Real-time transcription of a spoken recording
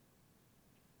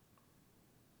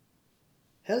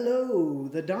Hello,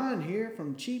 the Don here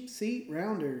from Cheap Seat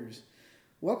Rounders.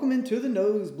 Welcome into the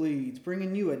Nosebleeds,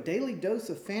 bringing you a daily dose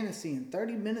of fantasy in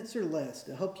 30 minutes or less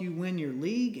to help you win your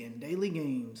league and daily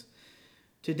games.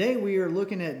 Today we are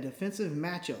looking at defensive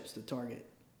matchups to target.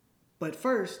 But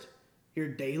first, your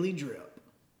daily drip.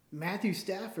 Matthew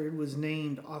Stafford was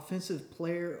named Offensive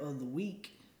Player of the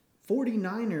Week.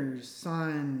 49ers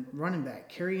signed running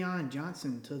back Kerryon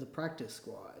Johnson to the practice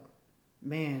squad.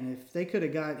 Man, if they could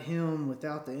have got him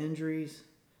without the injuries,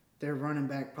 their running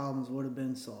back problems would have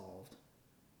been solved.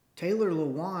 Taylor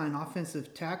Lewan,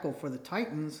 offensive tackle for the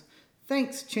Titans,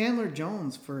 thanks Chandler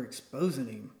Jones for exposing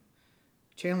him.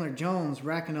 Chandler Jones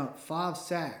racking up 5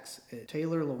 sacks at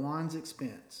Taylor Lewan's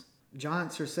expense.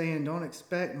 Giants are saying don't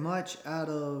expect much out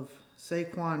of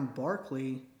Saquon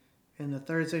Barkley in the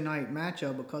Thursday night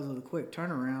matchup because of the quick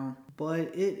turnaround, but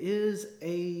it is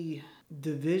a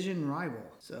division rival,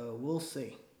 so we'll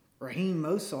see. Raheem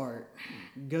Mostert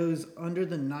goes under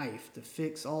the knife to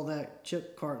fix all that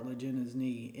chip cartilage in his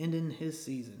knee, ending his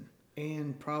season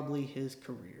and probably his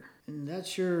career. And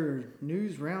that's your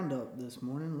news roundup this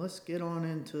morning. Let's get on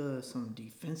into some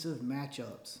defensive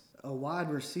matchups. A wide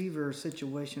receiver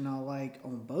situation I like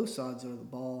on both sides of the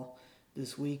ball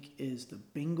this week is the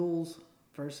Bengals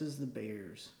versus the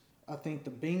Bears. I think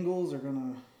the Bengals are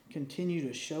going to continue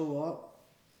to show up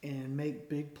and make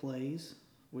big plays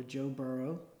with Joe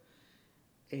Burrow.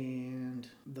 And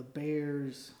the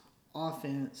Bears'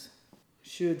 offense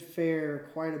should fare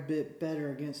quite a bit better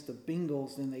against the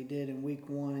Bengals than they did in week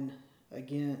 1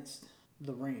 against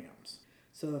the Rams.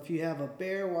 So if you have a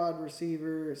Bear wide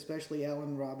receiver, especially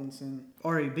Allen Robinson,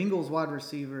 or a Bengals wide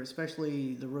receiver,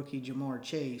 especially the rookie Jamar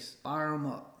Chase, fire them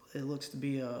up. It looks to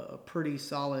be a pretty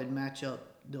solid matchup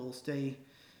that'll stay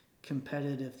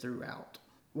competitive throughout.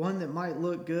 One that might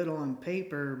look good on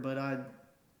paper, but I'd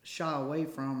shy away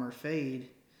from or fade,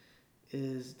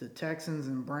 is the Texans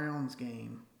and Browns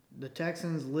game. The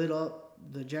Texans lit up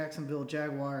the Jacksonville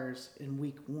Jaguars in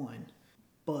week 1,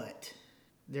 but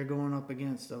they're going up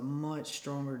against a much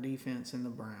stronger defense in the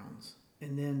Browns.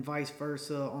 And then vice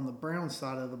versa, on the Browns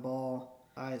side of the ball,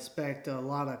 I expect a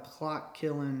lot of clock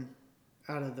killing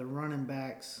out of the running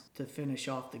backs to finish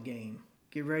off the game.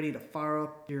 Get ready to fire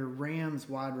up your Rams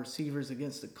wide receivers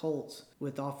against the Colts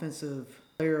with Offensive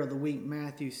Player of the Week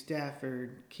Matthew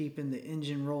Stafford keeping the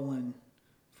engine rolling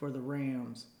for the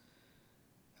Rams.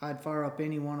 I'd fire up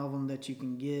any one of them that you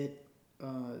can get,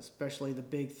 especially the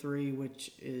big three,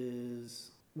 which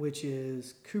is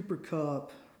Cooper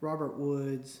Kupp, Robert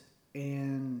Woods,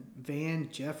 and Van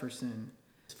Jefferson.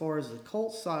 As far as the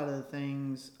Colts side of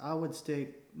things, I would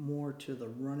stick more to the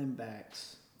running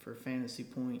backs for fantasy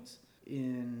points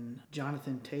in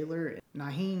Jonathan Taylor.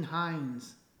 Nyheim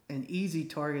Hines, an easy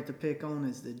target to pick on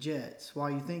is the Jets.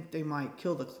 While you think they might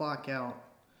kill the clock out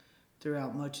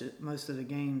throughout most of the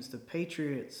games, the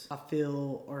Patriots, I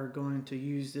feel, are going to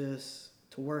use this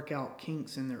to work out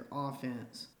kinks in their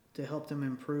offense to help them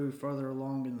improve further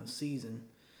along in the season.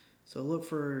 So look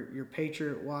for your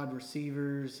Patriot wide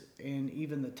receivers and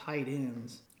even the tight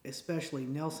ends, especially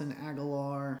Nelson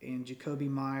Aguilar and Jacoby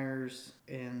Myers,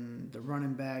 and the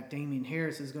running back Damian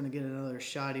Harris is going to get another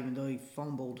shot even though he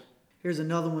fumbled. Here's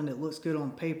another one that looks good on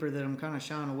paper that I'm kind of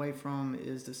shying away from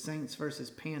is the Saints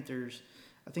versus Panthers.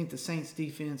 I think the Saints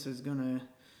defense is going to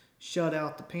shut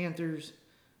out the Panthers,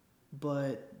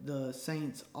 but the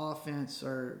Saints offense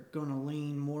are going to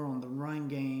lean more on the run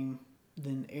game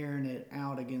than airing it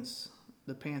out against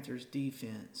the Panthers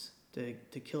defense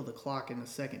to kill the clock in the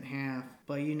second half.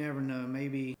 But you never know.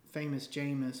 Maybe famous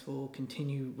Jameis will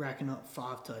continue racking up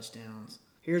 5 touchdowns.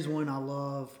 Here's one I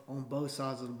love on both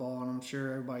sides of the ball, and I'm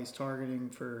sure everybody's targeting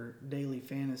for daily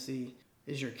fantasy,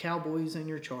 is your Cowboys and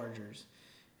your Chargers.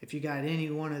 If you got any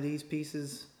one of these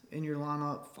pieces in your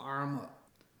lineup, fire them up.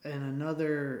 And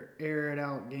another air it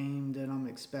out game that I'm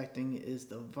expecting is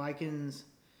the Vikings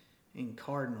and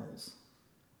Cardinals.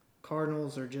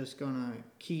 Cardinals are just going to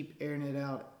keep airing it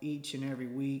out each and every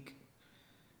week,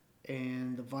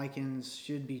 and the Vikings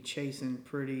should be chasing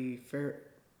fairly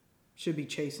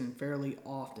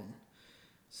often.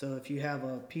 So if you have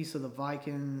a piece of the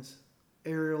Vikings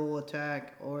aerial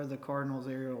attack or the Cardinals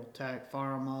aerial attack,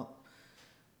 fire them up.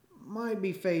 Might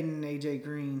be fading AJ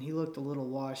Green. He looked a little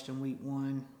washed in week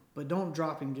 1, but don't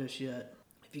drop him just yet.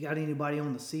 If you got anybody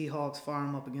on the Seahawks, fire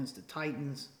them up against the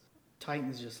Titans.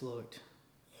 Titans just looked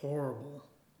horrible.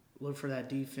 Look for that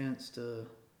defense to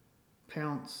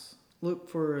pounce. Look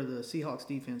for the Seahawks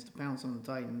defense to pounce on the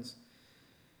Titans.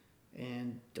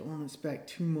 And don't expect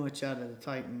too much out of the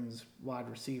Titans wide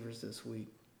receivers this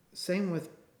week. Same with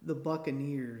the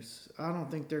Buccaneers. I don't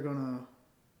think they're going to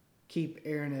keep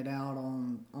airing it out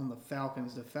on the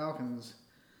Falcons. The Falcons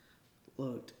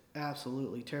looked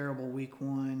absolutely terrible week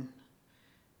 1.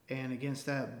 And against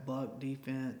that Buck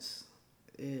defense,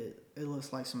 it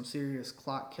looks like some serious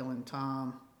clock killing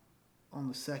time on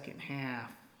the second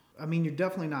half. I mean, you're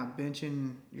definitely not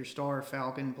benching your star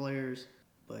Falcon players,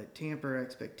 but temper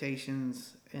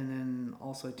expectations, and then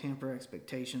also temper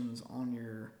expectations on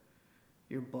your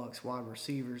Bucks wide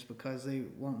receivers, because they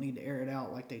won't need to air it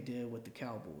out like they did with the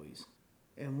Cowboys.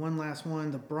 And one last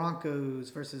one, the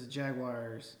Broncos versus the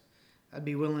Jaguars. I'd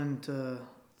be willing to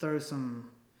throw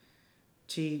some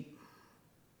cheap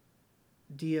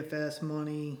DFS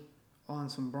money on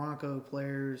some Bronco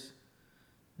players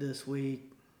this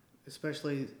week,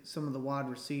 especially some of the wide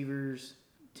receivers,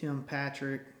 Tim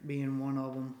Patrick being one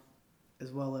of them,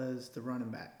 as well as the running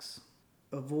backs.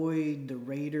 Avoid the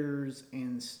Raiders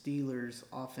and Steelers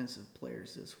offensive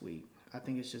players this week. I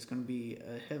think it's just going to be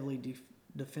a heavily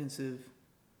defensive.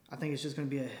 I think it's just going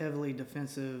to be a heavily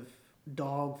defensive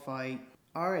dogfight.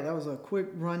 All right, that was a quick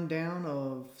rundown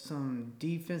of some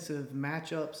defensive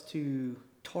matchups to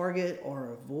target or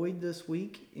avoid this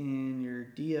week in your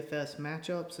DFS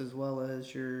matchups, as well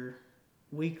as your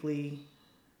weekly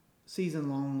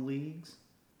season-long leagues.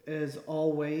 As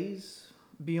always,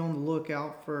 be on the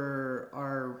lookout for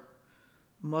our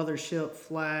Mothership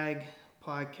Flag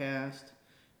podcast,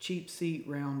 Cheap Seat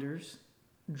Rounders,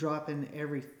 dropping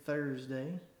every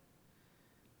Thursday.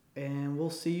 And we'll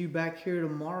see you back here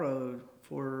tomorrow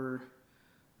for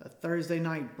a Thursday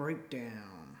night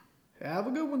breakdown. Have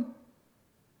a good one.